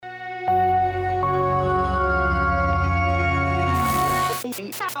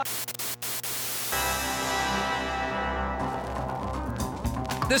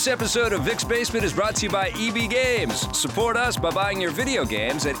This episode of Vic's Basement is brought to you by EB Games. Support us by buying your video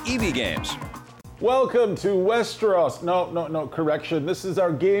games at EB Games. Welcome to Westeros. No, correction. This is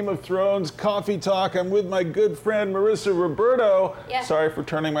our Game of Thrones coffee talk. I'm with my good friend Marissa Roberto. Yeah. Sorry for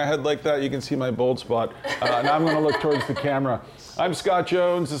turning my head like that. You can see my bold spot. Now I'm going to look towards the camera. I'm Scott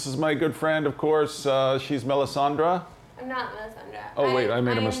Jones. This is my good friend, of course. She's Melisandre. I'm not Melisandre. Oh, wait, I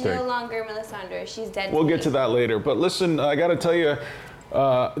made a mistake. I'm no longer Melisandre. She's dead. We'll get to that later. But listen, I got to tell you,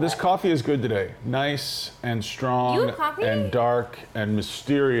 this coffee is good today. Nice and strong You have coffee? and dark and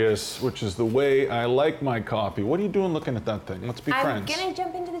mysterious, which is the way I like my coffee. What are you doing looking at that thing? Let's be friends. I'm gonna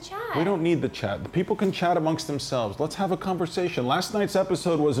jump into the chat. We don't need the chat. The people can chat amongst themselves. Let's have a conversation. Last night's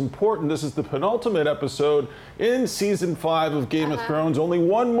episode was important. This is the penultimate episode in season 5 of Game of Thrones. Only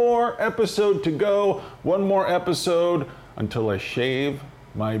one more episode to go. One more episode until I shave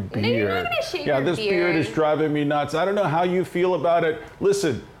my beard. No, you're not gonna shave your this beard is driving me nuts. I don't know how you feel about it.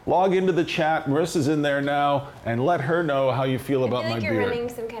 Listen, log into the chat. Marissa's in there now, and let her know how you feel about my I feel like you're beard. running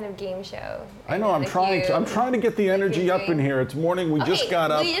some kind of game show. I know. I'm trying to get the energy up in here. It's morning. We just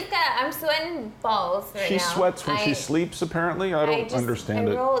got up. I'm sweating balls right now. She sweats when she sleeps, apparently. I don't understand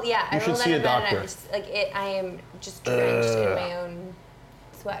it. You should see a doctor. I am just drenched in my own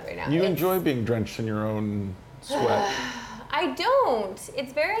sweat right now. You enjoy being drenched in your own sweat. I don't.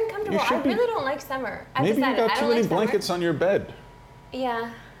 It's very uncomfortable. I really don't like summer. Maybe you got too many blankets on your bed.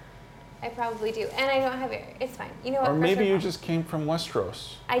 Yeah, I probably do. And I don't have air. It's fine. You know what? Or maybe you just came from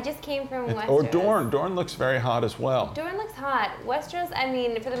Westeros. I just came from Westeros. Or Dorne. Dorne looks very hot as well. Dorne looks hot. Westeros, I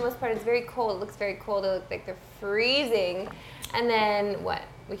mean, for the most part, it's very cold. It looks very cold. It looks like they're freezing. And then what?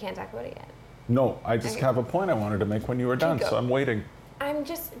 We can't talk about it yet. No, I just have a point I wanted to make when you were done, so I'm waiting. I'm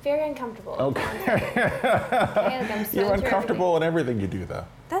just very uncomfortable. Okay. I'm You're uncomfortable in everything you do, though.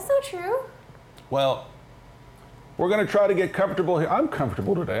 That's not true. Well, we're going to try to get comfortable here. I'm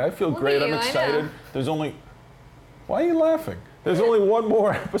comfortable today. I feel great. I'm excited. There's only... Why are you laughing? There's only one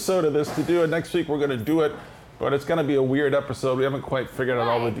more episode of this to do, and next week we're going to do it, but it's going to be a weird episode. We haven't quite figured out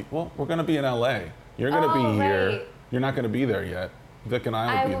all the... Well, we're going to be in LA. You're going to be here. Right. You're not going to be there yet. Vic and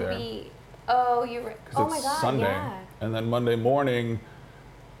I will be there. Oh, you're right. Oh my it's God, Sunday. yeah. And then Monday morning,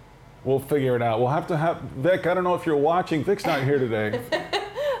 we'll figure it out. We'll have to have Vic. I don't know if you're watching. Vic's not here today.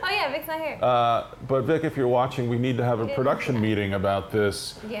 Oh yeah, Vic's not here. But Vic, if you're watching, we need to have a production meeting about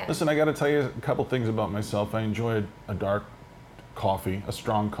this. Yeah. Listen, I got to tell you a couple things about myself. I enjoy a dark coffee, a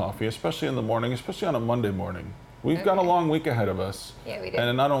strong coffee, especially in the morning, especially on a Monday morning. We've got a long week ahead of us. Yeah, we do.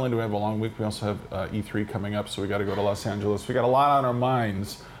 And not only do we have a long week, we also have E3 coming up, so we got to go to Los Angeles. We got a lot on our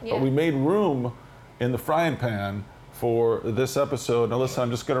minds, but we made room in the frying pan for this episode. Now listen, I'm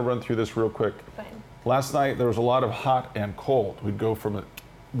just going to run through this real quick. Fine. Last night there was a lot of hot and cold. We'd go from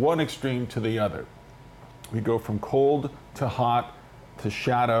one extreme to the other. We'd go from cold to hot to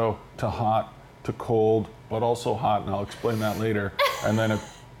shadow to hot to cold, but also hot, and I'll explain that later. And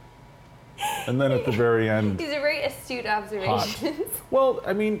then at the very end, these are very astute observations. Hot. Well,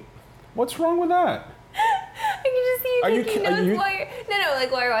 I mean, what's wrong with that? I can just see you taking notes while you're...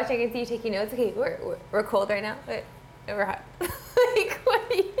 while you're watching, I can see you taking notes. Okay, we're cold right now. Wait, we're hot. Like,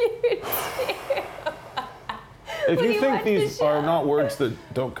 what are you doing? If you think these are not words that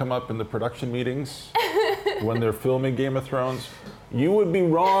don't come up in the production meetings when they're filming Game of Thrones, you would be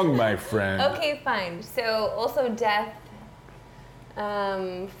wrong, my friend. Okay, fine. So, also death,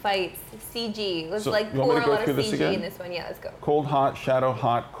 fights, CG. Let's pour a lot of CG in this one. Yeah, let's go. Cold, hot, shadow,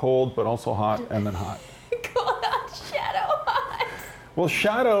 hot, cold, but also hot, and then hot. Cold, hot, shadow, hot. Well,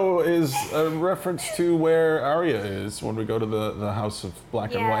 shadow is a reference to where Arya is when we go to the House of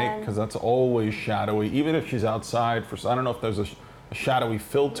Black and White, because that's always shadowy, even if she's outside. I don't know if there's a shadowy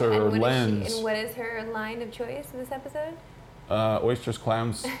filter or lens. And what is her line of choice in this episode? Oysters,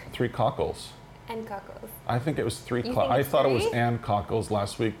 clams, 3 cockles. And cockles. I think it was 3 cockles. I thought it was and cockles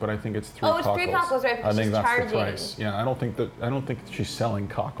last week, but I think it's 3 cockles. Oh, it's 3 cockles, right? I think that's charging. the price. Yeah, I don't think she's selling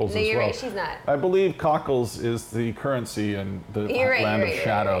cockles as well. No, you're right. She's not. I believe cockles is the currency in the land of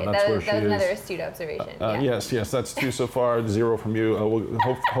shadow. Right. That's where she is. That was another astute observation. Yes, that's 2 so far. 0 from you.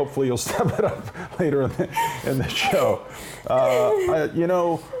 Hopefully you'll step it up later in the show.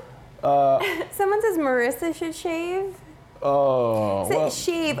 Someone says Marissa should shave. Oh,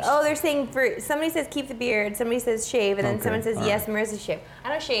 shave. Oh, they're saying somebody says keep the beard, somebody says shave, and then someone says yes, Marissa shave. I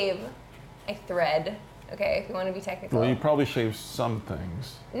don't shave. I thread. Okay, if you want to be technical. Well, you probably shave some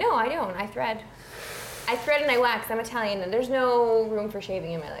things. No, I don't. I thread. I thread and I wax. I'm Italian, and there's no room for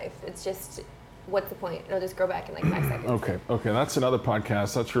shaving in my life. It's just, what's the point? It'll just grow back in like 5 seconds. Okay. That's another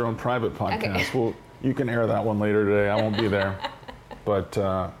podcast. That's your own private podcast. Okay. Well, you can air that one later today. I won't be there. But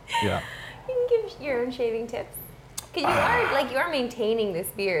yeah. You can give your own shaving tips. Because you are maintaining this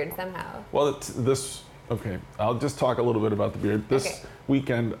beard somehow. Well, okay, I'll just talk a little bit about the beard. This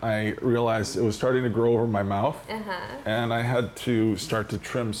weekend, I realized it was starting to grow over my mouth, and I had to start to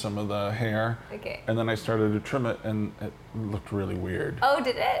trim some of the hair. Okay. And then I started to trim it, and it looked really weird. Oh,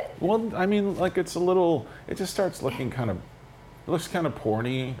 did it? Well, I mean, like it just starts looking it looks kind of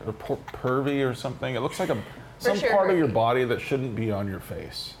porny or pervy or something. It looks like some part of your body that shouldn't be on your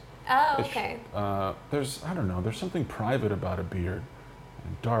face. Oh, okay. There's something private about a beard,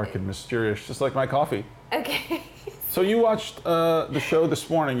 and dark and mysterious, just like my coffee. Okay. So you watched the show this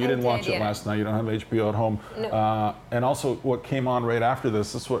morning. You didn't watch it last night. You don't have HBO at home. No. And also what came on right after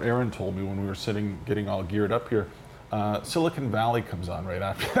this is what Aaron told me when we were getting all geared up here. Silicon Valley comes on right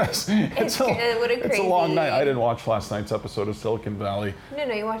after this. It's a long night. I didn't watch last night's episode of Silicon Valley. No,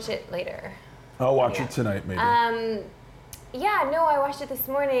 you watch it later. I'll watch it tonight, maybe. Yeah, no, I watched it this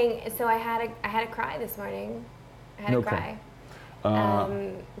morning, so I had a cry this morning. I had a cry.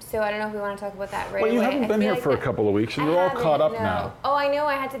 So I don't know if we want to talk about that right away. Well, you haven't been here for a couple of weeks, and you're all caught up now. Oh, I know.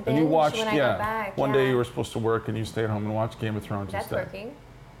 I had to binge and you watched, when I got back. One day you were supposed to work, and you stayed home and watched Game of Thrones instead. That's working.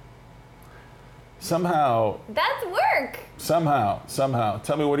 Somehow. That's work. Somehow.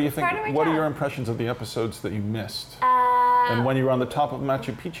 Tell me, what do you think? What are your impressions of the episodes that you missed? And when you were on the top of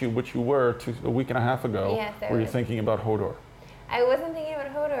Machu Picchu, which you were a week and a half ago, were you thinking about Hodor? I wasn't thinking about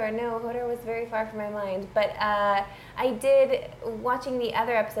Hodor. No, Hodor was very far from my mind. But I did, watching the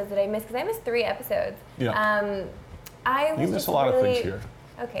other episodes that I missed, because I missed 3 episodes. Yeah. You miss a lot of things here.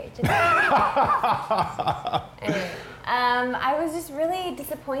 Okay. Anyway, I was just really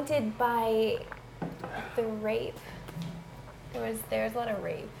disappointed by the rape. There was a lot of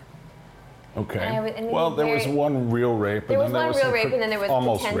rape. Okay. There was one real rape. There was one real rape, and then there was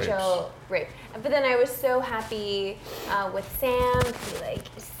potential rape. But then I was so happy with Sam.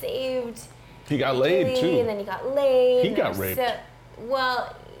 He saved. He got laid too. And then he got laid. He got raped.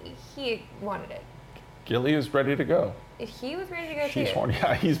 He wanted it. Gilly is ready to go. He was ready to go too.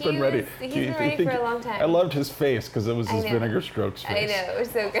 Yeah, he's been ready. He's been ready for a long time. I loved his face because it was his Vinegar Strokes face. I know, it was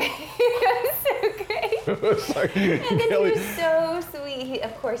so great. It was so great. And then he was so sweet.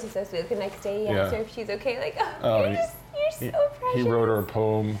 Of course he's so sweet. The next day he asked her if she's okay. You're so precious. He wrote her a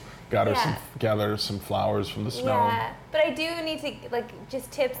poem, gathered some flowers from the snow. Yeah, but I do need to,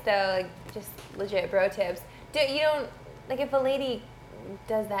 just tips though, just legit bro tips. If a lady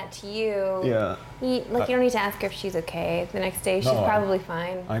does that to you, you don't need to ask her if she's okay. The next day, she's probably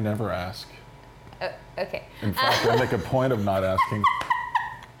fine. I never ask. Okay. In fact, I make a point of not asking.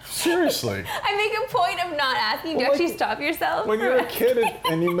 Seriously. I make a point of not asking. Do you actually stop yourself? When you're a kid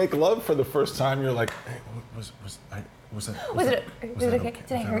and you make love for the first time, you're like, hey, was it okay?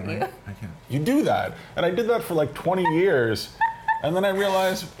 Did I hurt you? I can't. You do that, and I did that for 20 years. And then I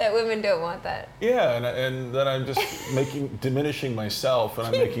realized that women don't want that. Yeah, and then I'm just diminishing myself, and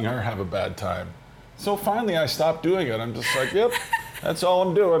I'm making her have a bad time. So finally, I stopped doing it. I'm just like, yep, that's all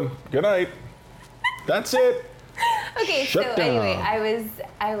I'm doing. Good night. That's it. Okay, Shut down. Anyway,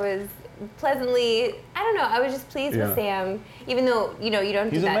 I was pleasantly, I don't know, I was just pleased with Sam, even though you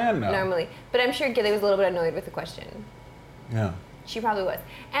don't do that normally. But I'm sure Gilly was a little bit annoyed with the question. Yeah. She probably was,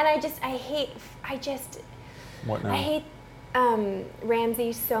 and I hate. What now? I hate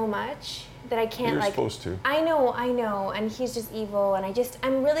Ramsay so much that I can't You're supposed to. I know, and he's just evil, and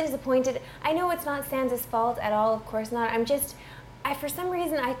I'm really disappointed. I know it's not Sansa's fault at all, of course not. For some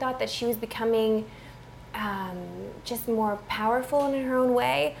reason I thought that she was becoming just more powerful in her own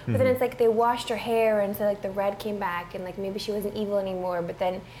way, but then it's they washed her hair, and so the red came back, and maybe she wasn't evil anymore, but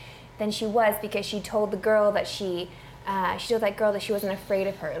then she was, because she told the girl that she told that girl that she wasn't afraid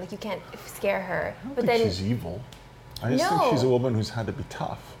of her, you can't scare her. I don't think she's evil. I just think she's a woman who's had to be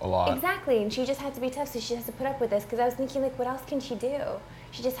tough a lot. Exactly, and she just had to be tough, so she has to put up with this. Because I was thinking, what else can she do?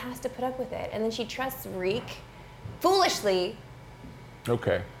 She just has to put up with it. And then she trusts Reek, foolishly.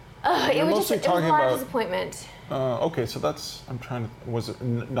 Okay. It was a lot of disappointment. Okay, so was it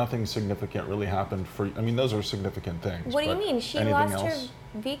nothing significant really happened for you? I mean, those are significant things. What do you mean? She lost her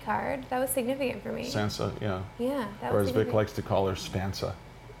V card. That was significant for me. Sansa, yeah. Yeah, that or was as Vic likes to call her, Stanza.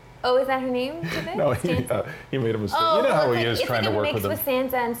 Oh, is that her name? Vic? No, he made a mistake. You know how he is trying to work with them. It's a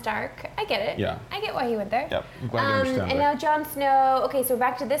mix with Sansa and Stark. I get it. Yeah. I get why he went there. Yep, I'm glad you understand And now Jon Snow. Okay, so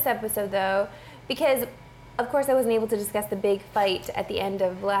back to this episode, though, because, of course, I wasn't able to discuss the big fight at the end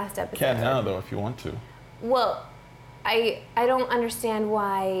of last episode. Can now, though, if you want to. Well, I don't understand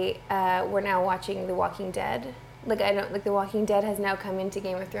why we're now watching The Walking Dead. The Walking Dead has now come into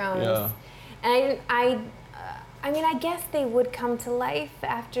Game of Thrones. Yeah. And I guess they would come to life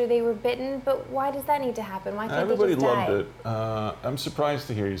after they were bitten, but why does that need to happen? Why can't Everybody they just die? loved it. I'm surprised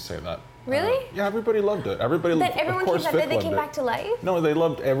to hear you say that. Really? Yeah, everybody loved it. Everybody. That everyone of course, came Vic back, they loved came it. back to life? No, they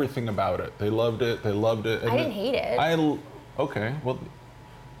loved everything about it. They loved it. They loved it. I didn't hate it. Okay, well,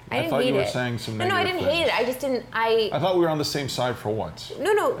 I thought you hate were it. saying some No, negative I didn't things. hate it. I just didn't. I thought we were on the same side for once.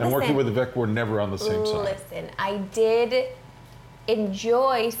 No. And working with Vic, we're never on the same side. Listen, I did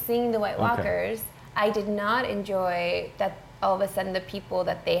enjoy seeing the White Walkers. I did not enjoy that all of a sudden the people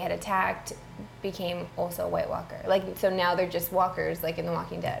that they had attacked became also a White Walker. Like, so now they're just walkers, like in The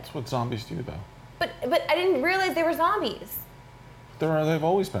Walking Dead. That's what zombies do, though. But I didn't realize they were zombies. They've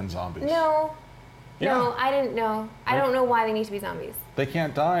always been zombies. No. Yeah. No, I didn't know. I don't know why they need to be zombies. They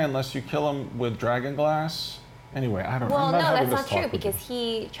can't die unless you kill them with dragon glass. Anyway, I don't know. Well, I'm no, having that's this not true talk with because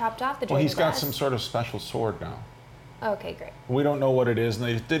you. he chopped off the dragon Well, he's got glass. some sort of special sword now. Okay, great. We don't know what it is, and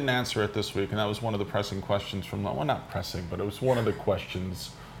they didn't answer it this week, and that was one of the pressing questions from, well, not pressing, but it was one of the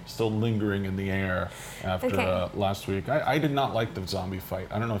questions still lingering in the air after last week. I did not like the zombie fight.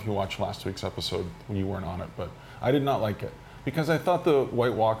 I don't know if you watched last week's episode when you weren't on it, but I did not like it. Because I thought the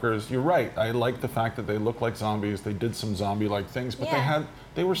White Walkers, you're right, I liked the fact that they looked like zombies, they did some zombie-like things, but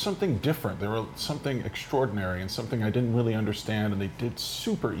they were something different. They were something extraordinary and something I didn't really understand, and they did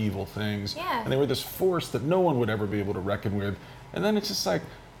super evil things. Yeah. And they were this force that no one would ever be able to reckon with. And then it's just like,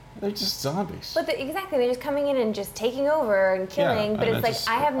 they're just zombies. But exactly, they're just coming in and just taking over and killing. But it's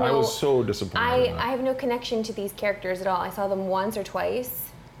like I was so disappointed. I have no connection to these characters at all. I saw them once or twice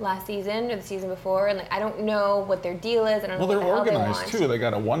last season or the season before, and like I don't know what their deal is. I don't know what the hell they want. Well, they're organized too. They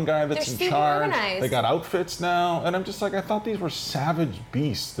got one guy that's They're in super charge. organized. They got outfits now, and I'm just like, I thought these were savage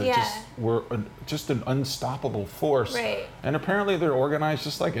beasts that just were just an unstoppable force. Right. And apparently they're organized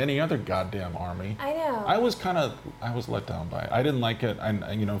just like any other goddamn army. I know. I was let down by it. I didn't like it,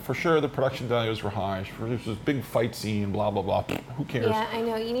 and for sure the production values were high. There's this big fight scene, blah blah blah. Who cares? Yeah, I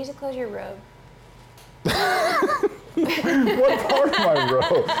know. You need to close your robe. What part of my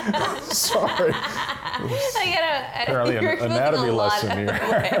robe? Sorry. Apparently an anatomy lesson here.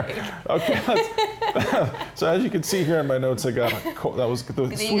 Okay. So as you can see here in my notes, I got cold.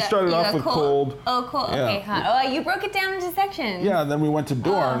 We started off with cold. Oh, cold. Yeah. Okay, hot. Oh, you broke it down into sections. Yeah, and then we went to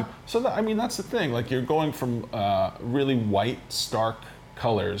Dorne. So that's the thing. Like you're going from really white, stark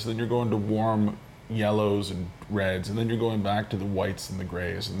colors, then you're going to warm yellows and reds, and then you're going back to the whites and the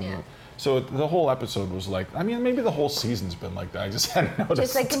grays, and so the whole episode was like, maybe the whole season's been like that. I just hadn't noticed.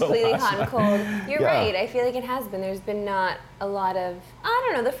 Just like completely hot and cold. You're right. I feel like it has been. There's been not a lot of, I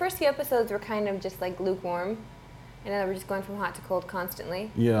don't know, the first few episodes were kind of just like lukewarm. And now we're just going from hot to cold constantly.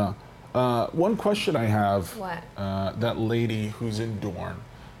 Yeah. One question I have. What? That lady who's in Dorne.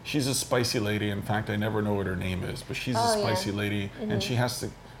 She's a spicy lady. In fact, I never know what her name is, but she's a spicy lady. Mm-hmm. And she has to,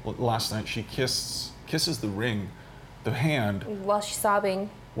 last night she kisses the ring, the hand. While she's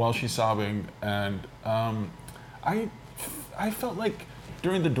sobbing. And I felt like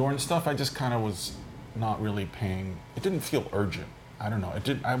during the Dorne stuff, I just kind of was not really paying. It didn't feel urgent. I don't know.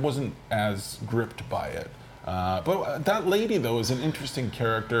 I wasn't as gripped by it. But that lady though is an interesting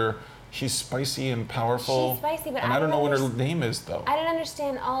character. She's spicy and powerful. She's spicy, but I don't know what her name is though. I didn't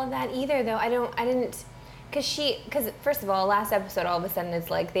understand all of that either though. I didn't. Because first of all, last episode, all of a sudden it's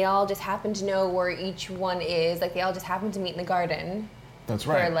like they all just happen to know where each one is. Like they all just happen to meet in the garden. That's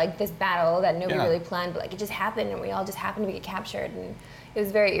right. For like this battle that nobody really planned, but like it just happened and we all just happened to get captured, and it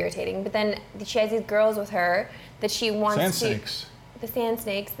was very irritating. But then she has these girls with her that she wants Sand snakes. The sand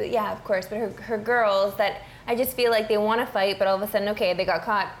snakes, yeah, of course. But her girls that I just feel like they want to fight, but all of a sudden, okay, they got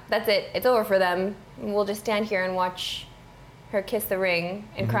caught. That's it. It's over for them. We'll just stand here and watch her kiss the ring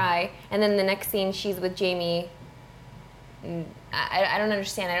and cry. And then the next scene, she's with Jaime. I don't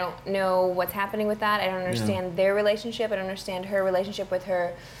understand. I don't know what's happening with that. I don't understand their relationship. I don't understand her relationship with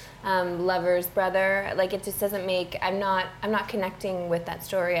her lover's brother. Like it just doesn't make. I'm not connecting with that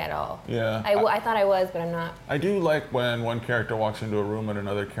story at all. Yeah. I thought I was, but I'm not. I do like when one character walks into a room and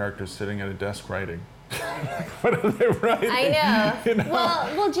another character's sitting at a desk writing. What are they writing? I know. You know?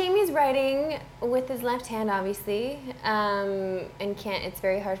 Well, Jamie's writing with his left hand, obviously, and can't. It's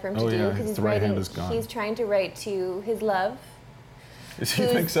very hard for him to do because he's right writing. hand is gone. He's trying to write to his love. You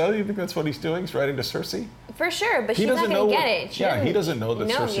think so? You think that's what he's doing? He's writing to Cersei? For sure, but she's not going to get it. He doesn't know that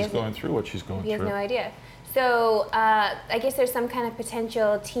Cersei's going through what she's going through. He has no idea. So I guess there's some kind of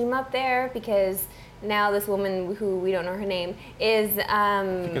potential team up there because now this woman, who we don't know her name, is. I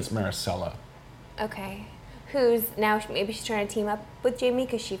think it's Maricela. Okay. Who's now, maybe she's trying to team up with Jaime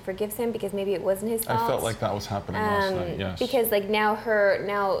because she forgives him because maybe it wasn't his fault. I felt like that was happening last night, yes. Because like now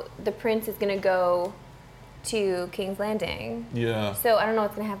the prince is going to go to King's Landing. Yeah. So I don't know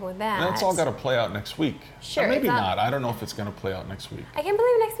what's going to happen with that. That's all got to play out next week. Sure. Or maybe not. I don't know if it's going to play out next week. I can't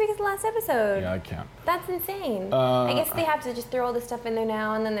believe next week is the last episode. Yeah, I can't. That's insane. I guess they have to just throw all this stuff in there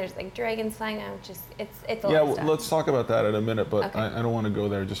now, and then there's like dragons flying out. It's a lot of stuff. Let's talk about that in a minute, but Okay. I don't want to go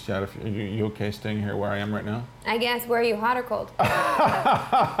there just yet. Are you okay staying here where I am right now? I guess. Where are you, hot or cold?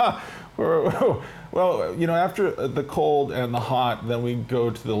 Well, after the cold and the hot, then we go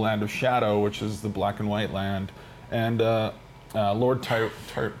to the land of shadow, which is the black and white land, and Lord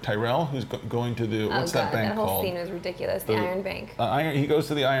Tyrell, who's going to the what's that bank that whole called? scene was ridiculous. The Iron Bank. He goes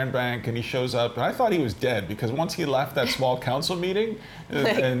to the Iron Bank and he shows up, and I thought he was dead because once he left that small council meeting,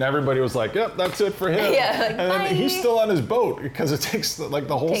 and everybody was like, "Yep, that's it for him." Yeah, like, and then bye. he's still on his boat because it takes like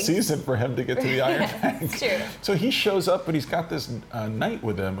the whole season for him to get to the Iron Bank. It's true. So he shows up, but he's got this knight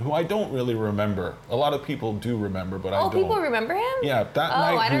with him who I don't really remember. A lot of people do remember, but I don't. Oh, people remember him? Yeah, that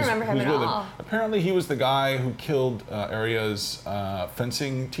knight. I don't remember him who's at with all. Apparently, he was the guy who killed Arya's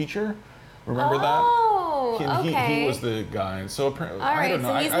fencing teacher. Remember that? Oh, okay. He was the guy. So apparently, All I right, don't know.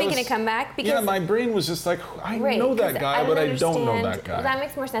 so he's making a comeback because. Yeah, my brain was just like, I Right, know that 'cause guy, but I don't know that guy. That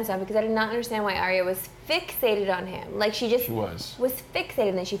makes more sense now because I did not understand why Arya was fixated on him. Like she just She was. fixated,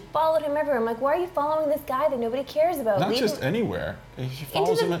 and then she followed him everywhere. I'm like, why are you following this guy that nobody cares about? Not Leave just him. anywhere. She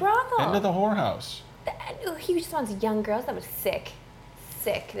follows the him brothel. into the whorehouse. He just wants young girls. That was sick.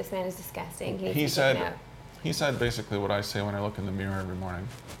 Sick. This man is disgusting. He needs He to be taken said, out. he said basically what I say when I look in the mirror every morning.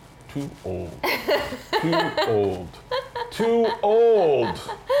 Too old. Too old. Too old.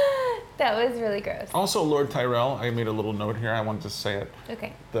 That was really gross. Also, Lord Tyrell, I made a little note here. I wanted to say it.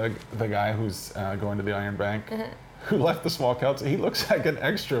 Okay. The guy who's going to the Iron Bank, Uh-huh. who left the small council, he looks like an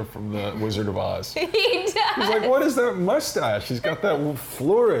extra from the Wizard of Oz. He does. He's like, what is that mustache? He's got that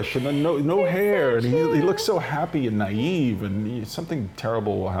flourish and then no hair, and he looks so happy and naive, and something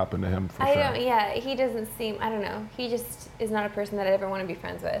terrible will happen to him for sure. Yeah, he doesn't seem, I don't know. He just is not a person that I'd ever want to be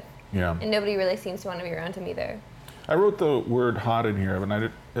friends with. Yeah. And nobody really seems to want to be around him either. I wrote the word hot in here,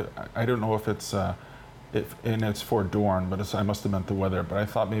 and I don't know if it's and it's for Dorne, but I must have meant the weather. But I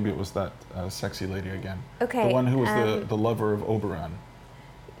thought maybe it was that sexy lady again. Okay. The one who was the lover of Oberyn.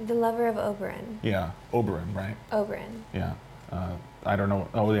 The lover of Oberyn. Yeah, Oberyn, right? Oberyn. Yeah. I don't know.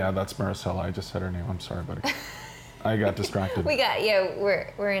 Oh yeah, that's Maricela. I just said her name. I'm sorry, buddy. I got distracted.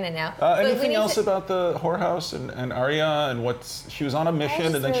 We're in it now. Anything else about the whorehouse and Arya and she was on a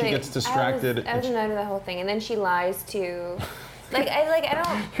mission and then she gets distracted. I was annoyed with the whole thing, and then she lies to, I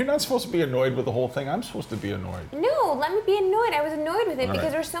don't. You're not supposed to be annoyed with the whole thing. I'm supposed to be annoyed. No, let me be annoyed. I was annoyed with it All because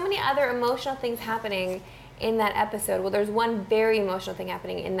right. there's so many other emotional things happening in that episode. Well, there's one very emotional thing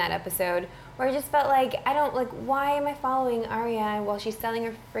happening in that episode where I just felt like why am I following Arya while she's selling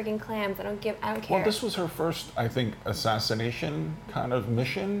her friggin' clams? I don't care. Well, this was her first, I think, assassination kind of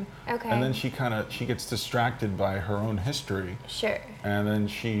mission. Okay. And then she gets distracted by her own history. Sure. And then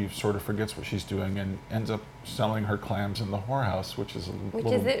she sort of forgets what she's doing and ends up selling her clams in the whorehouse, which is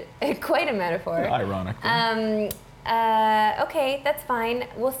quite a metaphor. Ironic. Okay, that's fine.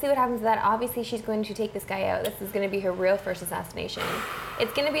 We'll see what happens to that. Obviously, she's going to take this guy out. This is going to be her real first assassination.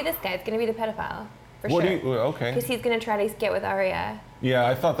 It's going to be this guy. It's going to be the pedophile, for sure. Okay. Because he's going to try to get with Arya. Yeah,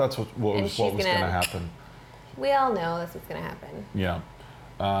 I thought that's what was going to happen. We all know that's what's going to happen. Yeah.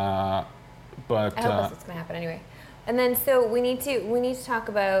 But I hope that's what's going to happen anyway. And then, so we need to talk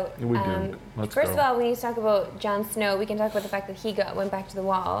about. We do. First of all, we need to talk about Jon Snow. We can talk about the fact that he went back to the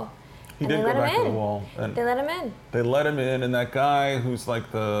Wall. He did go back to the Wall. And they let him in. They let him in, and that guy who's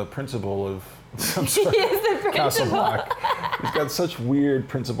like the principal of some sort He is the principal. Castle Black. He's got such weird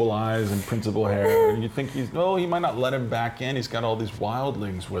principal eyes and principal hair, and you think he might not let him back in. He's got all these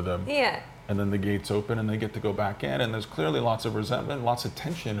wildlings with him. Yeah. And then the gates open, and they get to go back in, and there's clearly lots of resentment, lots of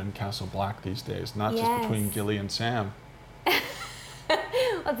tension in Castle Black these days, not just between Gilly and Sam. Well,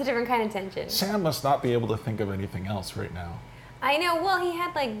 it's a different kind of tension. Sam must not be able to think of anything else right now. I know. Well, he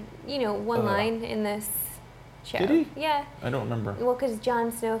had one line in this show. Did he? Yeah. I don't remember. Well, because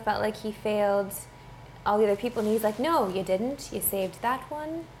Jon Snow felt like he failed all the other people, and he's like, "No, you didn't. You saved that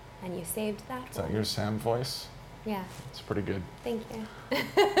one, and you saved that one." Is that your Sam voice? Yeah. It's pretty good. Thank you.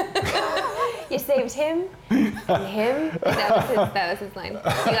 You saved him and him. That was his line.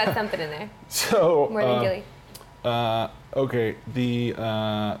 You got something in there. So more than Gilly. Okay.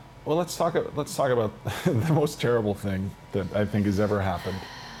 Well, let's talk about the most terrible thing that I think has ever happened.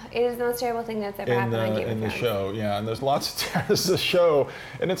 It is the most terrible thing that's ever happened on Game of Thrones. In the show, yeah. And there's lots of this is a show,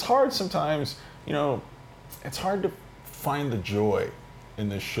 and it's hard sometimes. It's hard to find the joy in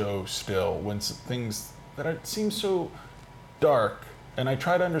this show still when things that seem so dark. And I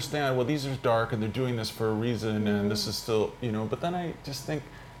try to understand. Well, these are dark, and they're doing this for a reason, and this is still, But then I just think,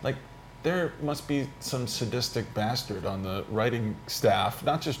 like, there must be some sadistic bastard on the writing staff,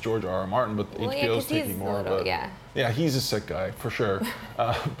 not just George R.R. Martin, but Well, yeah, HBO's 'cause he's taking a more of little- a. yeah. Yeah, he's a sick guy for sure.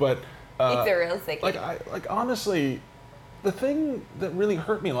 But He's a real sickie. like honestly, the thing that really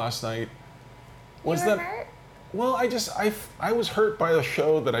hurt me last night was You were that. hurt? Well, I was hurt by a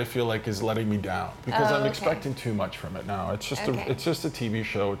show that I feel like is letting me down because Oh, I'm okay. expecting too much from it now. It's just Okay. it's just a TV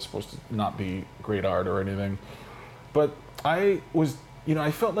show. It's supposed to not be great art or anything. But I was, I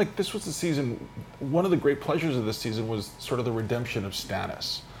felt like this was the season. One of the great pleasures of this season was sort of the redemption of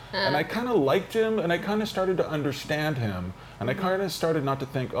Stannis. And I kind of liked him, and I kind of started to understand him, and I kind of started not to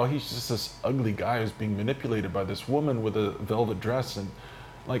think, oh, he's just this ugly guy who's being manipulated by this woman with a velvet dress, and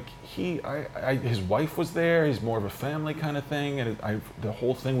like his wife was there. He's more of a family kind of thing, and the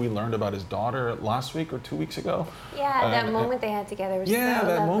whole thing we learned about his daughter last week or 2 weeks ago. Yeah, that moment they had together was so that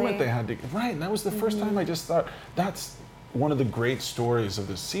lovely. moment they had to right, and that was the first time I just thought that's one of the great stories of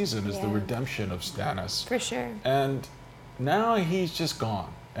this season is the Yeah. redemption of Stannis. For sure. And now he's just gone,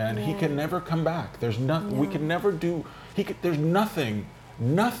 and he Yeah. can never come back. There's nothing we can never do. There's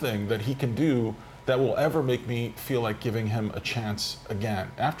nothing that he can do that will ever make me feel like giving him a chance again.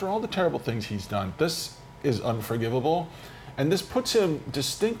 After all the terrible things he's done, this is unforgivable, and this puts him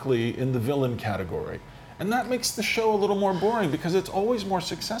distinctly in the villain category. And that makes the show a little more boring because it's always more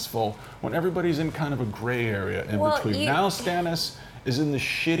successful when everybody's in kind of a gray area in Well, between. Now Stannis is in the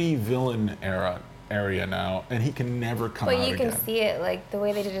shitty villain area now, and he can never come out But you again. can see it, like the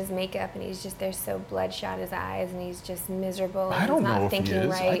way they did his makeup, and he's just there's so bloodshot his eyes, and he's just miserable. And I don't he's not know if he thinking is.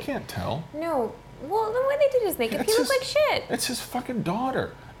 right. I can't tell. No, well, the way they did his makeup, he It's looked like shit. It's his fucking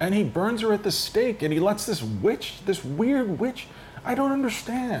daughter, and he burns her at the stake, and he lets this weird witch. I don't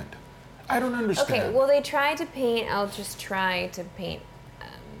understand. Okay, well, they tried to paint. I'll just try to paint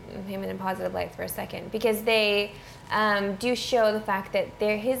him in a positive light for a second, because they do show the fact that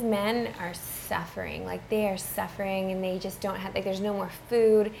his men are suffering. Like, they are suffering, and they just don't have, like, there's no more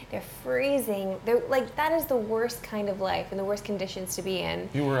food. They're freezing. They're like, that is the worst kind of life and the worst conditions to be in.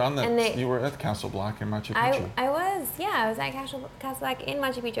 You were on that. And You were at Castle Black in Machu Picchu. I was at Castle Black in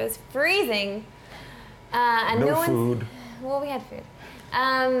Machu Picchu. It was freezing. And No one's- food. Well, we had food.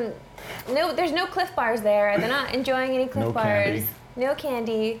 No, there's no Cliff Bars there. They're not enjoying any Cliff No Bars. candy. No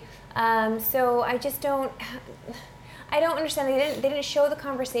candy. So I just don't. I don't understand. They didn't show the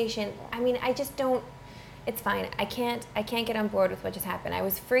conversation. I mean, I just don't. It's fine. I can't get on board with what just happened. I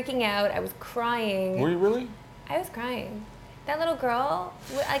was freaking out. I was crying. Were you really? I was crying. That little girl,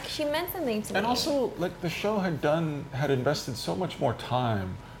 like, she meant something to me. And also, like, the show had invested so much more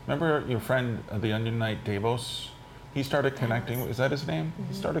time. Remember your friend, the Onion Knight Davos? He started connecting. Is that his name? Mm-hmm.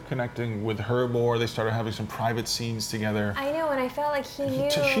 He started connecting with her more. They started having some private scenes together. I know, and I felt like he knew.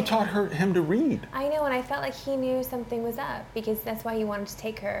 She taught him to read. I know, and I felt like he knew something was up, because that's why he wanted to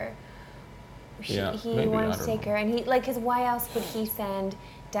take her. Yeah, He maybe, wanted I to don't take know. her, and because why else would he send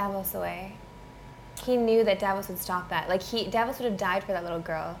Davos away? He knew that Davos would stop that. Like, Davos would have died for that little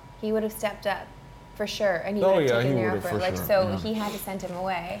girl. He would have stepped up, for sure, and he Oh, would have yeah, taken he care would of have, her. for Like, sure, so yeah. he had to send him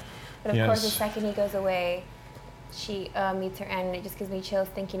away. But of course, the Yes. second he goes away, she meets her end, and it just gives me chills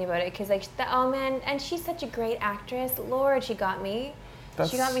thinking about it. Because, like, oh man, and she's such a great actress. Lord, she got me.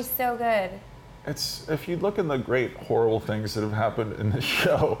 She got me so good. It's, if you look in the great horrible things that have happened in this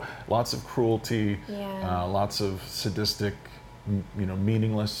show, lots of cruelty, Yeah. lots of sadistic,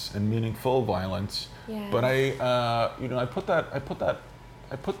 meaningless and meaningful violence. Yeah. But I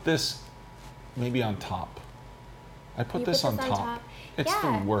put this maybe on top. I put You this put on this on top. top? It's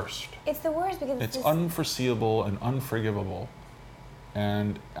Yeah. the worst. It's the worst because It's this- unforeseeable and unforgivable.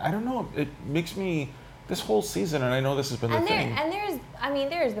 And I don't know, it makes me, this whole season, and I know this has been the thing.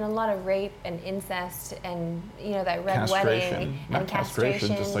 there's been a lot of rape and incest and, that red Castration. wedding Not and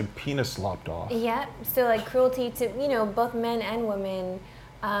castration, just like penis lopped off. Yeah, so like cruelty to, both men and women,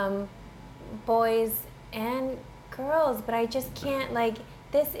 boys and girls, but I just can't, like,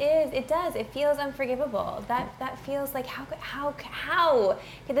 it feels unforgivable. That feels like, how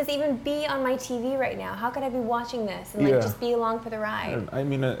could this even be on my TV right now? How could I be watching this and, like, Yeah. just be along for the ride? And I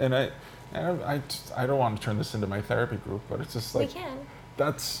mean, I don't want to turn this into my therapy group, but it's just like, We can.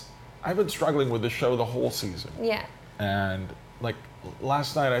 I've been struggling with the show the whole season. Yeah. And like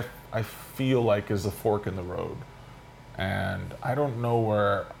last night, I feel like is the fork in the road. And I don't know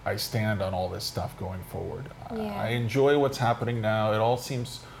where I stand on all this stuff going forward. Yeah. I enjoy what's happening now. It all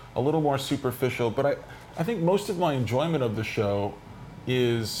seems a little more superficial, but I think most of my enjoyment of the show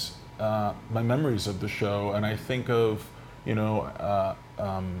is my memories of the show. And I think of,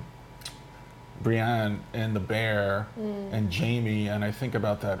 Brienne and the bear and Jamie, and I think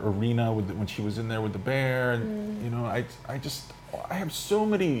about that arena when she was in there with the bear, and you know, I have so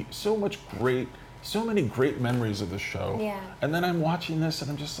many great memories of the show. Yeah. And then I'm watching this,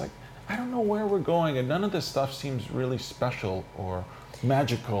 and I'm just like, I don't know where we're going, and none of this stuff seems really special or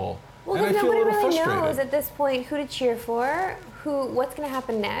magical. Well, and I because feel a nobody little really frustrated. knows at this point who to cheer for, what's going to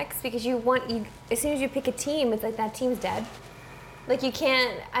happen next, because as soon as you pick a team, it's like that team's dead. Like you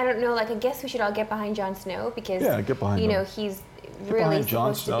can't, I don't know, like I guess we should all get behind Jon Snow because, get behind you know, him. he's Get really behind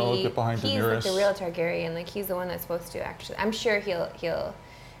Jon supposed Snow, to be, get behind he's Daenerys. like the real Targaryen, like he's the one that's supposed to actually, I'm sure he'll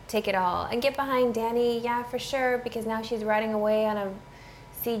take it all. And get behind Dany, yeah, for sure, because now she's riding away on a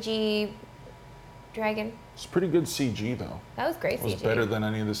CG dragon. It's pretty good CG though. That was great CG. It was better than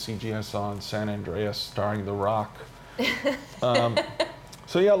any of the CG I saw in San Andreas starring The Rock.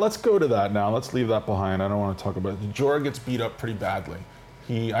 So yeah, let's go to that now. Let's leave that behind. I don't want to talk about it. Jorah gets beat up pretty badly.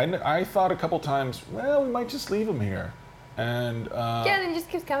 I thought a couple times, well, we might just leave him here. And then he just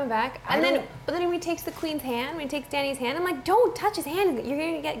keeps coming back. And then when he takes the queen's hand, when he takes Dany's hand, I'm like, don't touch his hand. You're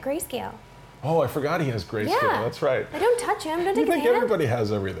going to get grayscale. Oh, I forgot he has grayscale. Yeah. That's right. Like, don't touch him. Don't take You his think hand. everybody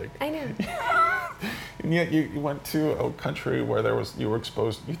has everything. I know. And yet you went to a country where you were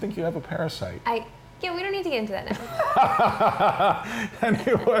exposed. You think you have a parasite. Yeah, we don't need to get into that now.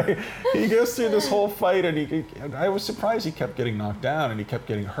 Anyway, he goes through this whole fight, and I was surprised he kept getting knocked down, and he kept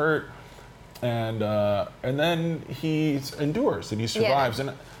getting hurt, and then he endures and he survives.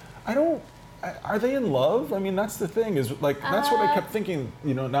 Yeah. And are they in love? I mean, that's the thing. Is like that's what I kept thinking.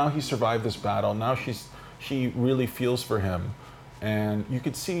 You know, now he survived this battle. Now she really feels for him, and you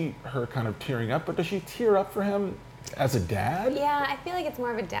could see her kind of tearing up. But does she tear up for him as a dad? Yeah, I feel like it's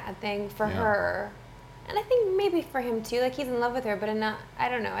more of a dad thing for her. And I think maybe for him too. Like he's in love with her, but I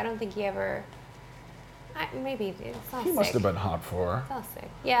don't know. I don't think he ever. Maybe it's all sick. He must have been hot for her. It's all sick.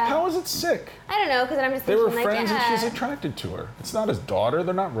 Yeah. How is it sick? I don't know, because I'm just They thinking were like, friends yeah. and she's attracted to her. It's not his daughter.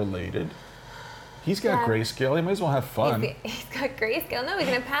 They're not related. He's got grayscale. He might as well have fun. He's got grayscale. No, he's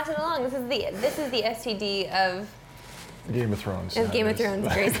gonna pass it along. This is the STD of Game of Thrones. Game of Thrones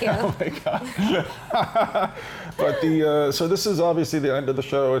grayscale. Oh my god. But so this is obviously the end of the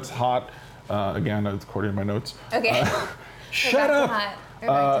show. It's hot. Again, according to my notes. Okay. Shut up. Hot. We're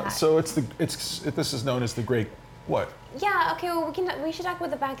back to hot. So this is known as the Great what? Yeah. Okay. Well, we should talk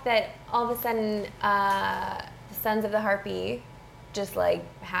about the fact that all of a sudden the Sons of the Harpy just like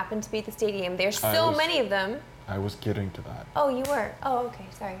happened to be at the stadium. There's so many of them. I was getting to that. Oh, you were. Oh, okay.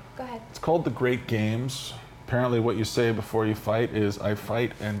 Sorry. Go ahead. It's called the Great Games. Apparently, what you say before you fight is, "I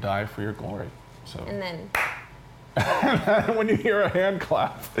fight and die for your glory." So. And then. When you hear a hand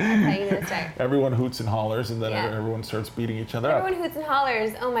clap, everyone hoots and hollers, and then everyone starts beating each other up. Everyone hoots and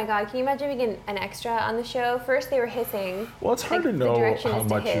hollers. Oh my God! Can you imagine being an extra on the show? First, they were hissing. Well, it's hard to know how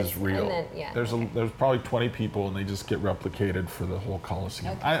much is real. Then, there's probably 20 people, and they just get replicated for the whole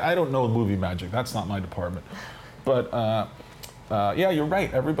Coliseum. Okay. I don't know movie magic. That's not my department. But yeah, you're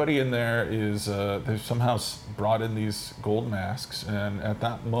right. Everybody in there is they've somehow brought in these gold masks, and at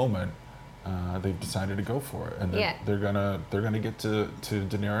that moment. They've decided to go for it, and they're gonna get to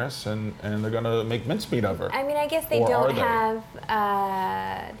Daenerys, and they're gonna make mincemeat of her. I mean, I guess they don't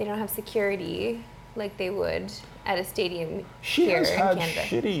have security like they would at a stadium here in Canada. She has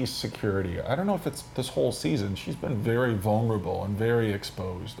had shitty security. I don't know if it's this whole season. She's been very vulnerable and very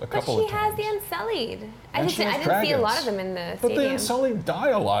exposed a couple of times. But she has the Unsullied. I didn't see a lot of them in the stadium. But the Unsullied die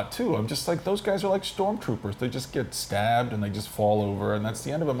a lot too. I'm just like, those guys are like stormtroopers. They just get stabbed and they just fall over, and that's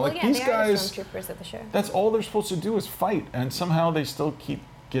the end of them. Well, like yeah, these they guys, are the stormtroopers at the show. That's all they're supposed to do is fight, and somehow they still keep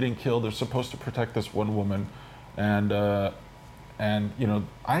getting killed. They're supposed to protect this one woman, and you know,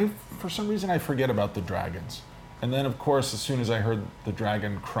 for some reason I forget about the dragons. And then, of course, as soon as I heard the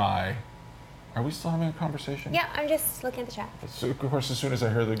dragon cry, are we still having a conversation? Yeah, I'm just looking at the chat. So, of course, as soon as I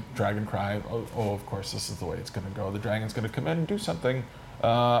heard the dragon cry, of course, this is the way it's going to go. The dragon's going to come in and do something.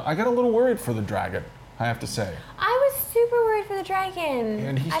 I got a little worried for the dragon, I have to say. I was super worried for the dragon.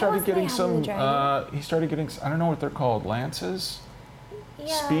 And he started getting some, I don't know what they're called, lances?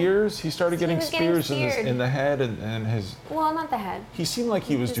 Yeah. Spears? He started getting spears in the head and his... Well, not the head. He seemed like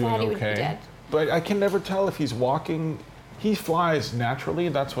he was doing okay. But I can never tell if he's walking. He flies naturally.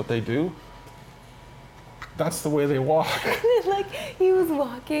 That's what they do. That's the way they walk. Like he was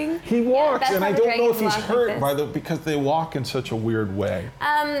walking. He walks, and I don't know if he's hurt because they walk in such a weird way.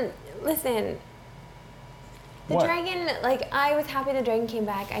 Listen. The dragon, like, I was happy the dragon came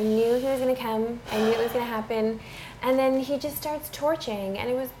back. I knew he was going to come. I knew it was going to happen. And then he just starts torching, and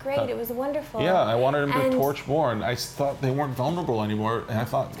it was great. It was wonderful. Yeah, I wanted him to torch more, and I thought they weren't vulnerable anymore. And I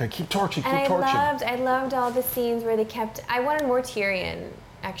thought, okay, keep torching, keep torching. I loved all the scenes where they kept. I wanted more Tyrion.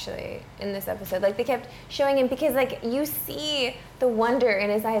 actually, in this episode. Like, they kept showing him, because, like, you see the wonder in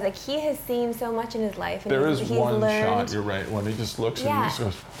his eyes. Like, he has seen so much in his life. And There is he's one learned, shot, you're right, when he just looks yeah, and he just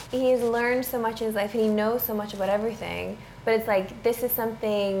goes, he has learned so much in his life, and he knows so much about everything. But it's like, this is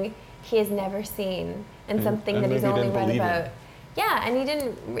something he has never seen, and something that he's only read about. Yeah, and he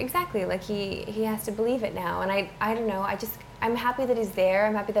didn't, exactly, like, he has to believe it now. And I don't know, I'm happy that he's there.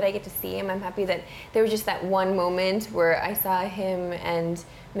 I'm happy that I get to see him. I'm happy that there was just that one moment where I saw him and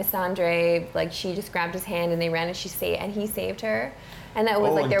Miss Andre, like, she just grabbed his hand and they ran, and he saved her. And that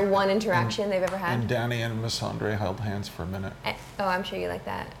was their one interaction they've ever had. And Danny and Miss Andre held hands for a minute. I'm sure you like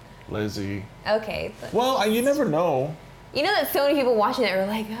that. Lizzie. Okay. Well, you never know. You know that so many people watching it are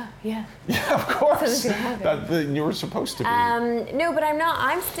like, oh, yeah. Yeah, of course. Something's gonna happen. You were supposed to be. No, but I'm not.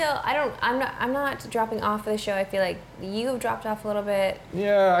 I'm not dropping off of the show. I feel like you have dropped off a little bit.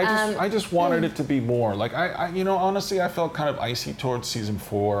 Yeah, I just wanted it to be more. Like, I honestly, I felt kind of icy towards season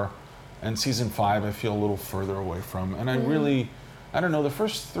 4, and season 5 I feel a little further away from. And I really, I don't know, the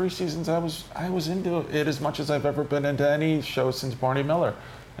first 3 seasons I was into it as much as I've ever been into any show since Barney Miller.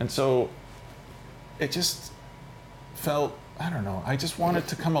 And so it just felt, I don't know, I just wanted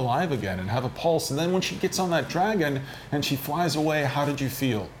to come alive again and have a pulse. And then when she gets on that dragon and she flies away, how did you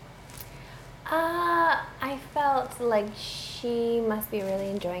feel? I felt like she must be really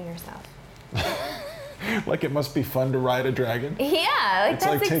enjoying herself. Like, it must be fun to ride a dragon? Yeah, like,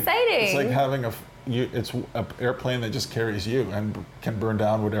 that's exciting. It's like having it's an airplane that just carries you and can burn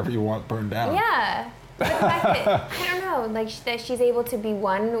down whatever you want burned down. Yeah. But the fact that, I don't know, like, that she's able to be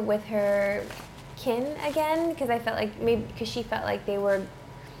one with her kin again, because I felt like, maybe because she felt like they were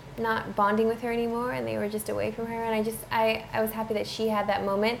not bonding with her anymore and they were just away from her, and I was happy that she had that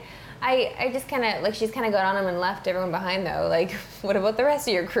moment. I just kind of, like, she's kind of got on him and left everyone behind, though. Like, what about the rest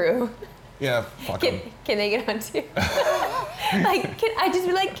of your crew? Yeah, fuck them. Can they get on too? Like, can I just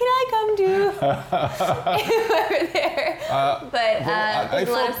be like, can I come too? Over there. There's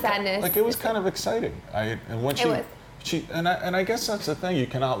a lot of sadness. Like, it was kind of exciting. And I guess that's the thing. You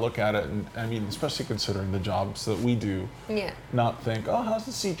cannot look at it, and I mean, especially considering the jobs that we do, not think, oh, how's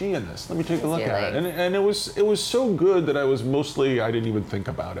the CG in this? Let me take a look at it. And it was so good that I didn't even think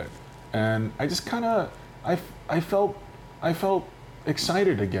about it, and I just kind of I felt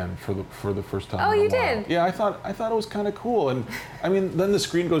excited again for the first time. Oh, you did? Yeah, I thought it was kind of cool, and I mean, then the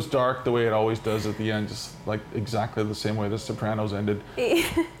screen goes dark the way it always does at the end, just like exactly the same way The Sopranos ended.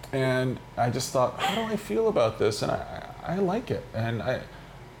 And I just thought, how do I feel about this? And I like it, and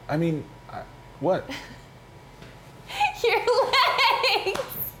I mean, what? Your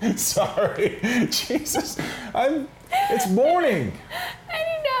legs. Sorry, Jesus, it's morning. I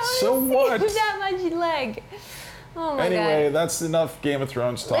don't know. So what? That much leg. Oh my anyway, God. That's enough Game of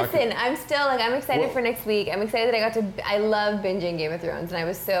Thrones talk. Listen, I'm still, like, I'm excited for next week. I'm excited that I love binging Game of Thrones, and I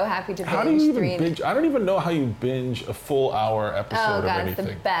was so happy to binge. How do you even binge? I don't even know how you binge a full hour episode of anything.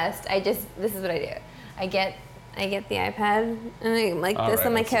 It's the best. This is what I do. I get the iPad, and I'm like this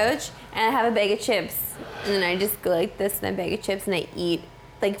on my couch, and I have a bag of chips, and then I just go like this in a bag of chips, and I eat,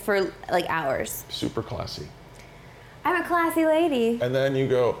 like, for, like, hours. Super classy. I'm a classy lady. And then you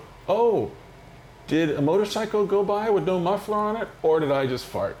go, oh, did a motorcycle go by with no muffler on it, or did I just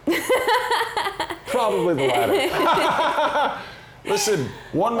fart? Probably the latter. Listen,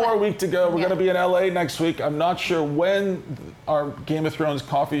 one more week to go. We're going to be in LA next week. I'm not sure when our Game of Thrones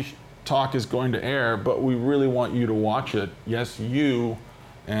coffee talk is going to air, but we really want you to watch it. Yes, you.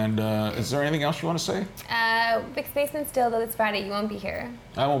 And is there anything else you want to say? Vic's Basement still, though it's Friday. You won't be here.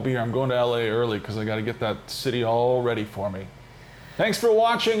 I won't be here. I'm going to LA early because I got to get that city all ready for me. Thanks for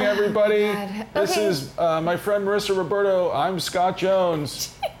watching, everybody. This is my friend Marissa Roberto. I'm Scott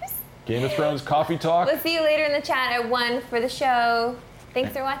Jones. Game of Thrones Coffee Talk. We'll see you later in the chat at 1 for the show.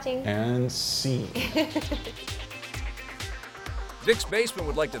 Thanks for watching. And scene. Vic's Basement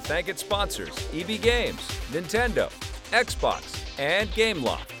would like to thank its sponsors, EB Games, Nintendo, Xbox, and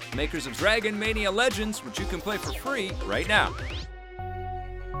Gameloft, makers of Dragon Mania Legends, which you can play for free right now.